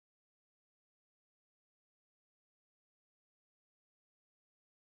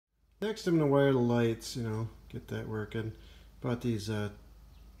Next I'm going to wire the lights, get that working. Bought these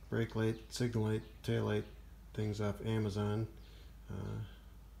brake light, signal light, tail light things off Amazon.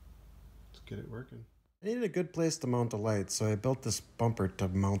 Let's get it working. I needed a good place to mount the lights, so I built this bumper to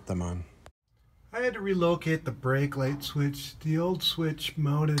mount them on. I had to relocate the brake light switch. The old switch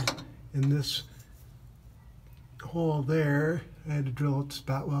mounted in this hole there. I had to drill out the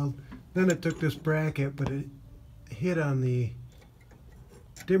spot weld. Then I took this bracket, but it hit on the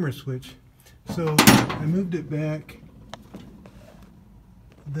dimmer switch. So I moved it back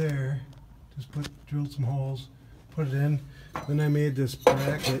there. Just drilled some holes, put it in. Then I made this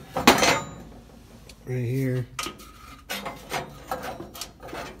bracket right here.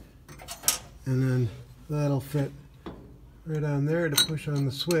 And then that'll fit right on there to push on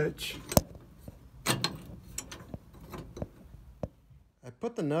the switch. I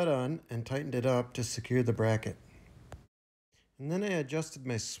put the nut on and tightened it up to secure the bracket. And then I adjusted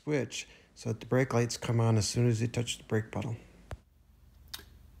my switch so that the brake lights come on as soon as you touch the brake pedal.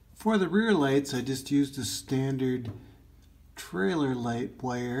 For the rear lights, I just used a standard trailer light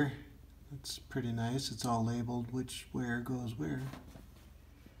wire. It's pretty nice. It's all labeled which wire goes where.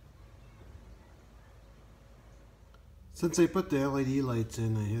 Since I put the LED lights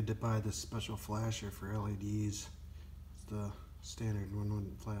in, I had to buy this special flasher for LEDs. It's the standard one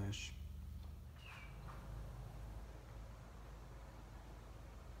wouldn't flash.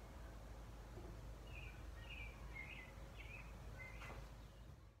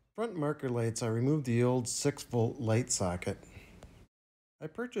 Front marker lights, I removed the old 6-volt light socket. I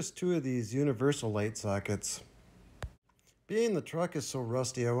purchased 2 of these universal light sockets. Being the truck is so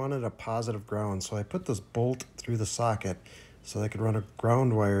rusty, I wanted a positive ground, so I put this bolt through the socket so I could run a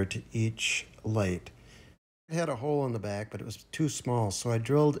ground wire to each light. It had a hole in the back, but it was too small, so I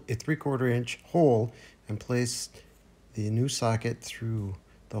drilled a 3/4 inch hole and placed the new socket through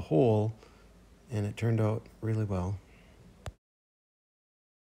the hole, and it turned out really well.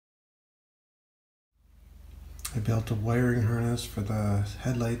 I built a wiring harness for the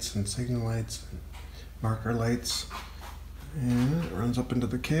headlights and signal lights and marker lights, and it runs up into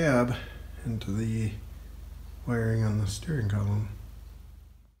the cab, into the wiring on the steering column.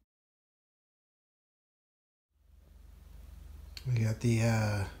 We got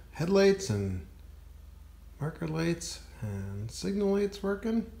the headlights and marker lights and signal lights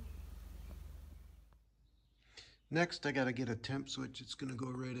working. Next, I gotta get a temp switch. It's gonna go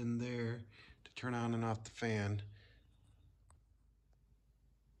right in there to turn on and off the fan.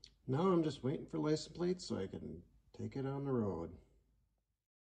 Now I'm just waiting for license plates so I can take it on the road.